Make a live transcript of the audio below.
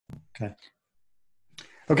Okay.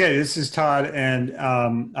 Okay, this is Todd, and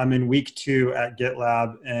I'm in week 2 at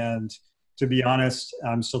GitLab. And to be honest,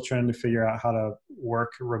 I'm still trying to figure out how to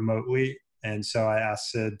work remotely. And so I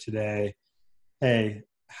asked Sid today, hey,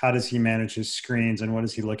 how does he manage his screens and what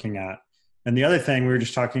is he looking at? And the other thing we were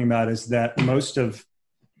just talking about is that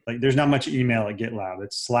there's not much email at GitLab.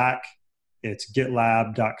 It's Slack, it's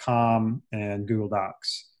gitlab.com, and Google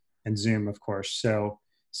Docs, and Zoom, of course. So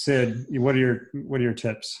Sid, what are your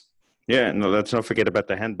tips? Yeah, no, let's not forget about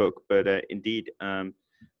the handbook. But indeed, so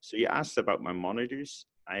you asked about my monitors.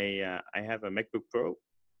 I have a MacBook Pro,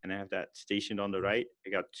 and I have that stationed on the right. I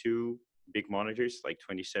got 2 big monitors, like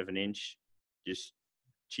 27-inch, just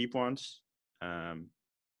cheap ones.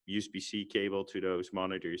 USB-C cable to those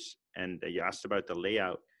monitors. And you asked about the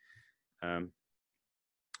layout. I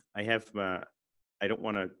don't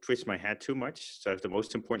want to twist my head too much. So I have the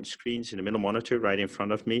most important screens in the middle monitor right in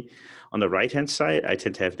front of me. On the right-hand side, I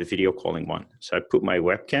tend to have the video calling one. So I put my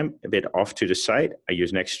webcam a bit off to the side. I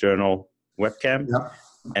use an external webcam. Yep.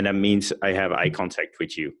 And that means I have eye contact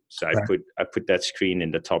with you. So I put that screen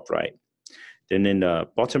in the top right. Then in the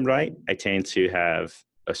bottom right, I tend to have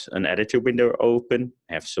an editor window open.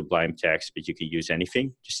 I have Sublime Text, but you can use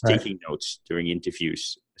anything. Just taking notes during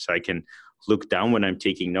interviews. So I can look down when I'm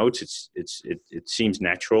taking notes. It seems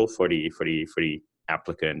natural for the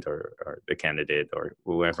applicant or the candidate or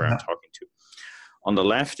whoever I'm talking to. On the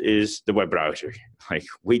left is the web browser. Like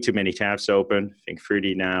way too many tabs open. I think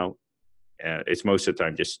 30 now. It's most of the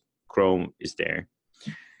time just Chrome is there.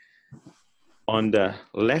 On the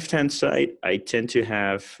left-hand side, I tend to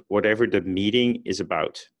have whatever the meeting is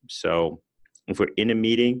about. So if we're in a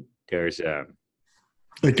meeting, there's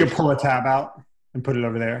like you pull a tab out and put it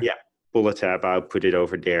over there. Yeah. Pull a tab out, put it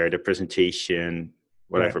over there, the presentation,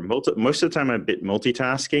 whatever. Right. Most of the time I'm a bit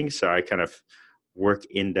multitasking, so I kind of work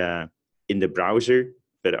in the browser,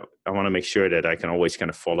 but I want to make sure that I can always kind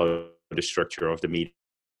of follow the structure of the meeting.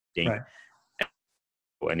 Right.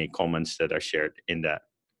 Any comments that are shared in that.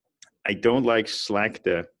 I don't like Slack,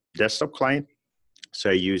 the desktop client, so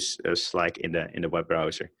I use Slack in the web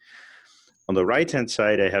browser. On the right-hand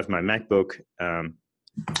side, I have my MacBook.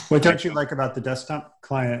 What don't you like about the desktop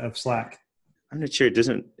client of Slack? I'm not sure. It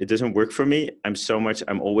doesn't work for me. I'm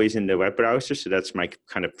always in the web browser, so that's my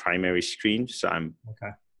kind of primary screen. So I'm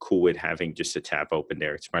cool with having just a tab open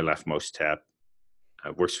there. It's my leftmost tab.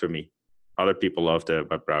 Works for me. Other people love the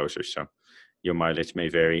web browser, so your mileage may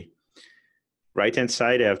vary. Right-hand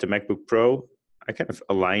side, I have the MacBook Pro. I kind of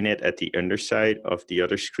align it at the underside of the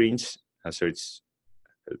other screens,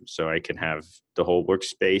 so I can have the whole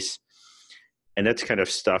workspace. And that's kind of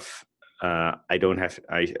stuff I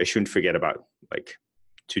shouldn't forget about, like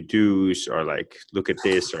to-dos or like look at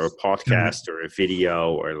this or a podcast or a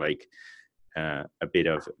video or like a bit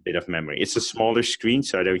of memory. It's a smaller screen,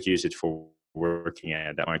 so I don't use it for working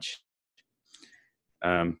at that much.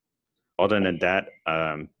 Other than that,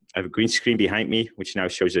 I have a green screen behind me, which now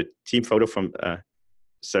shows a team photo from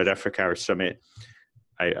South Africa or Summit.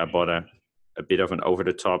 I bought a bit of an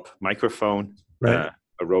over-the-top microphone, a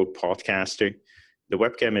Rode Podcaster. The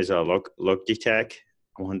webcam is a Logitech.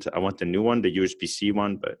 I want the new one, the USB-C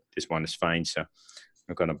one, but this one is fine, so I'm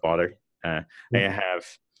not going to bother. I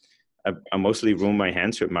mostly ruin my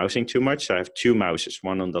hands with mousing too much, so I have 2 mouses,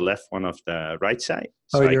 one on the left, one on the right side.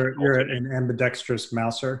 So you're an ambidextrous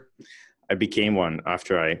mouser? I became one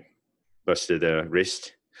after I busted a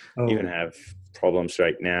wrist. I even have problems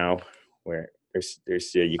right now where there's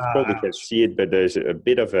you probably can't see it, but there's a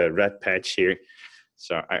bit of a red patch here.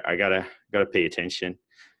 So I gotta pay attention.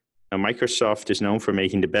 Now, Microsoft is known for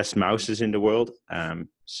making the best mouses in the world.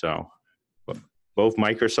 So both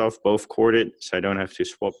Microsoft, both corded, so I don't have to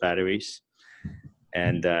swap batteries.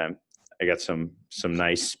 And I got some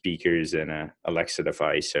nice speakers and a Alexa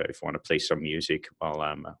device. So if I want to play some music while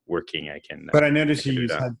I'm working, I can. But I noticed you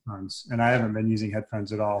use headphones, and I haven't been using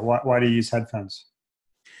headphones at all. Why do you use headphones?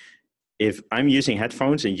 If I'm using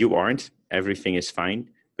headphones and you aren't, everything is fine.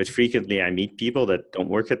 But frequently I meet people that don't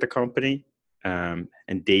work at the company, and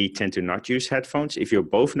they tend to not use headphones. If you're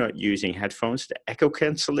both not using headphones, the echo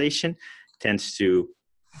cancellation tends to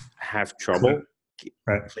have trouble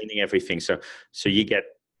cleaning everything. So you get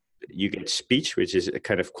speech, which is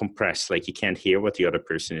kind of compressed, like you can't hear what the other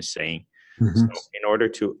person is saying. Mm-hmm. So in order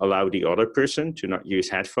to allow the other person to not use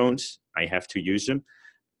headphones, I have to use them.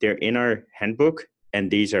 They're in our handbook, and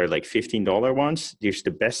these are like $15 ones. These are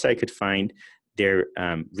the best I could find. They're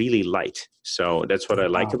really light. So that's what I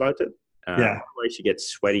like about it. Otherwise you get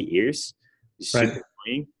sweaty ears. It's super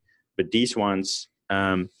annoying. But these ones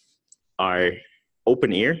are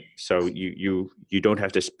open ear. So you don't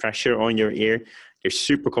have this pressure on your ear. They're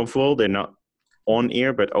super comfortable. They're not on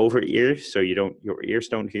ear, but over ear, so your ears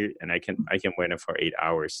don't hear. And I can wear them for 8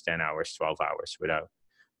 hours, 10 hours, 12 hours without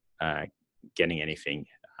getting anything.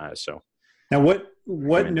 So now, what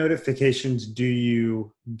recommend. notifications do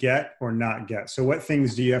you get or not get? So what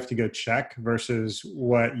things do you have to go check versus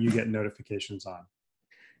what you get notifications on?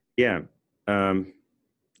 Yeah.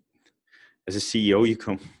 As a CEO, you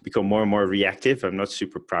become more and more reactive. I'm not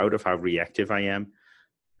super proud of how reactive I am.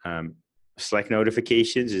 Slack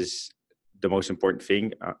notifications is the most important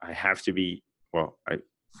thing. I have to be, well,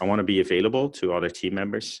 I want to be available to other team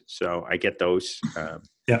members. So I get those.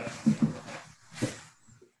 Yeah.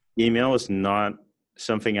 Email is not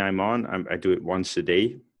something I'm on. I do it once a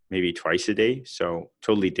day, maybe twice a day. So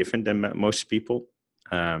totally different than most people.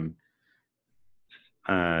 Our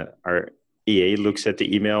EA looks at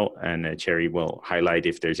the email, and Cherry will highlight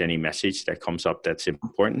if there's any message that comes up that's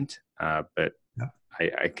important. But Yeah.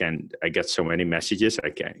 I get so many messages.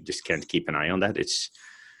 Just can't keep an eye on that. It's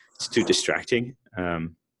too distracting. So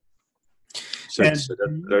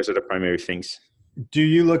those are the primary things. Do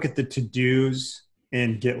you look at the to-dos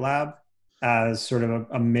in GitLab as sort of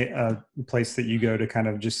a place that you go to kind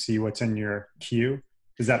of just see what's in your queue?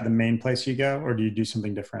 Is that the main place you go, or do you do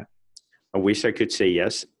something different? I wish I could say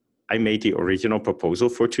yes. I made the original proposal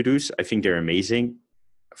for to-dos. I think they're amazing.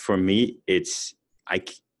 For me, I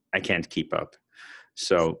can't keep up.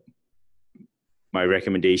 So my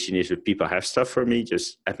recommendation is if people have stuff for me,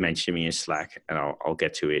 just mention me in Slack, and I'll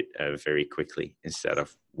get to it very quickly instead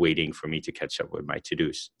of waiting for me to catch up with my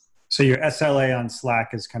to-dos. So your SLA on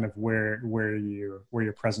Slack is kind of where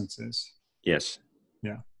your presence is. Yes.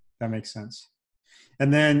 Yeah, that makes sense.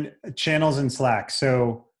 And then channels in Slack.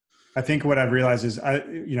 So I think what I've realized is I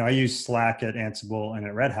use Slack at Ansible and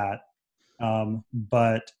at Red Hat,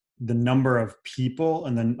 but the number of people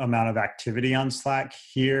and the amount of activity on Slack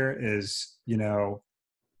here is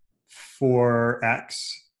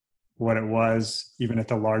 4x what it was even at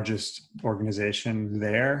the largest organization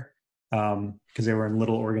there, because they were in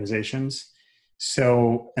little organizations.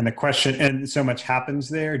 So, and the question, and so much happens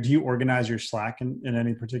there. Do you organize your Slack in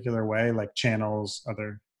any particular way, like channels,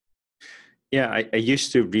 other? Yeah, I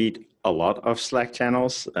used to read a lot of Slack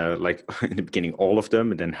channels, like in the beginning, all of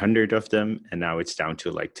them, and then 100 of them, and now it's down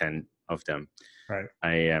to like 10 of them. Right.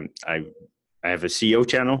 I have a CEO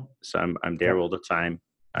channel, so I'm there all the time.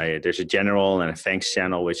 There's a general and a thanks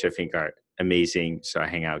channel, which I think are amazing. So I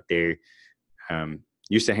hang out there.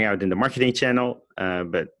 Used to hang out in the marketing channel,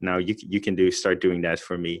 but now you can start doing that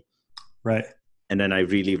for me. Right. And then I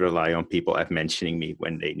really rely on people at mentioning me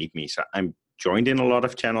when they need me. So I'm joined in a lot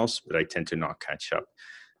of channels, but I tend to not catch up.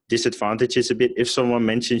 Disadvantage is a bit, if someone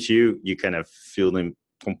mentions you, you kind of feel them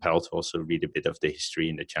compelled to also read a bit of the history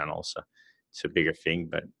in the channel. So it's a bigger thing,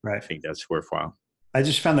 but right. I think that's worthwhile. I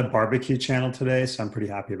just found the barbecue channel today, so I'm pretty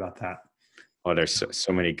happy about that. Oh, there's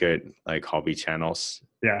so many good like hobby channels.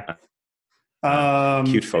 Yeah.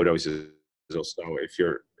 Cute photos is also if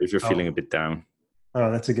you're feeling a bit down.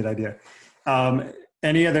 Oh, that's a good idea.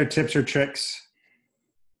 Any other tips or tricks?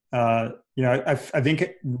 I think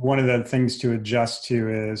one of the things to adjust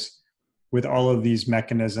to is with all of these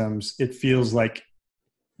mechanisms, it feels like,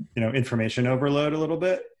 information overload a little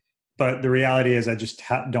bit, but the reality is I just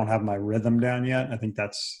don't have my rhythm down yet. I think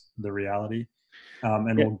that's the reality.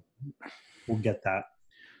 And yeah. we'll get that.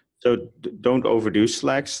 So don't overdo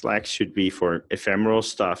Slack. Slack should be for ephemeral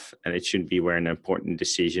stuff, and it shouldn't be where an important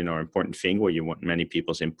decision or important thing where you want many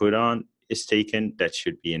people's input on is taken. That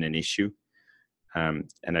should be an issue.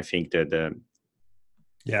 And I think that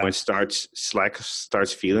when Slack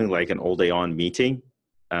starts feeling like an all day on meeting,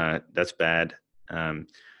 that's bad.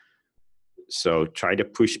 So try to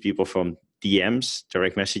push people from DMs,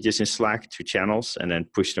 direct messages in Slack, to channels, and then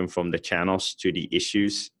push them from the channels to the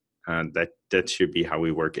issues. That should be how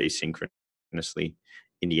we work asynchronously.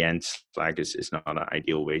 In the end, Slack is not an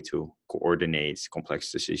ideal way to coordinate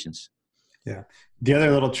complex decisions. Yeah. The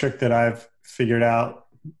other little trick that I've figured out,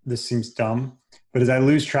 this seems dumb, but is I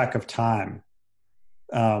lose track of time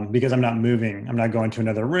because I'm not moving. I'm not going to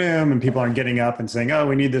another room, and people aren't getting up and saying, "Oh,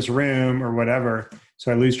 we need this room" or whatever.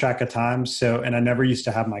 So I lose track of time. And I never used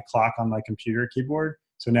to have my clock on my computer keyboard.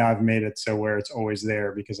 So now I've made it so where it's always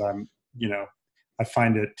there because I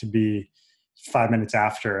find it to be 5 minutes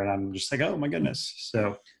after, and I'm just like, oh my goodness.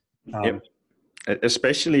 So, yep.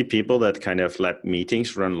 Especially people that kind of let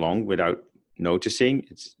meetings run long without noticing.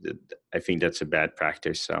 I think that's a bad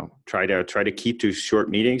practice. So try to keep to short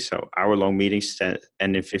meetings. So hour-long meetings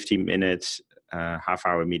end in 15 minutes.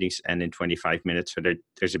 Half-hour meetings end in 25 minutes. So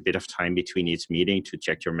there's a bit of time between each meeting to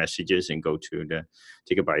check your messages and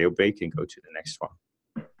take a bio break and go to the next one.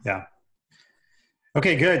 Yeah.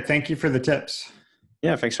 Okay, good. Thank you for the tips.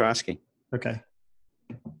 Yeah, thanks for asking. Okay.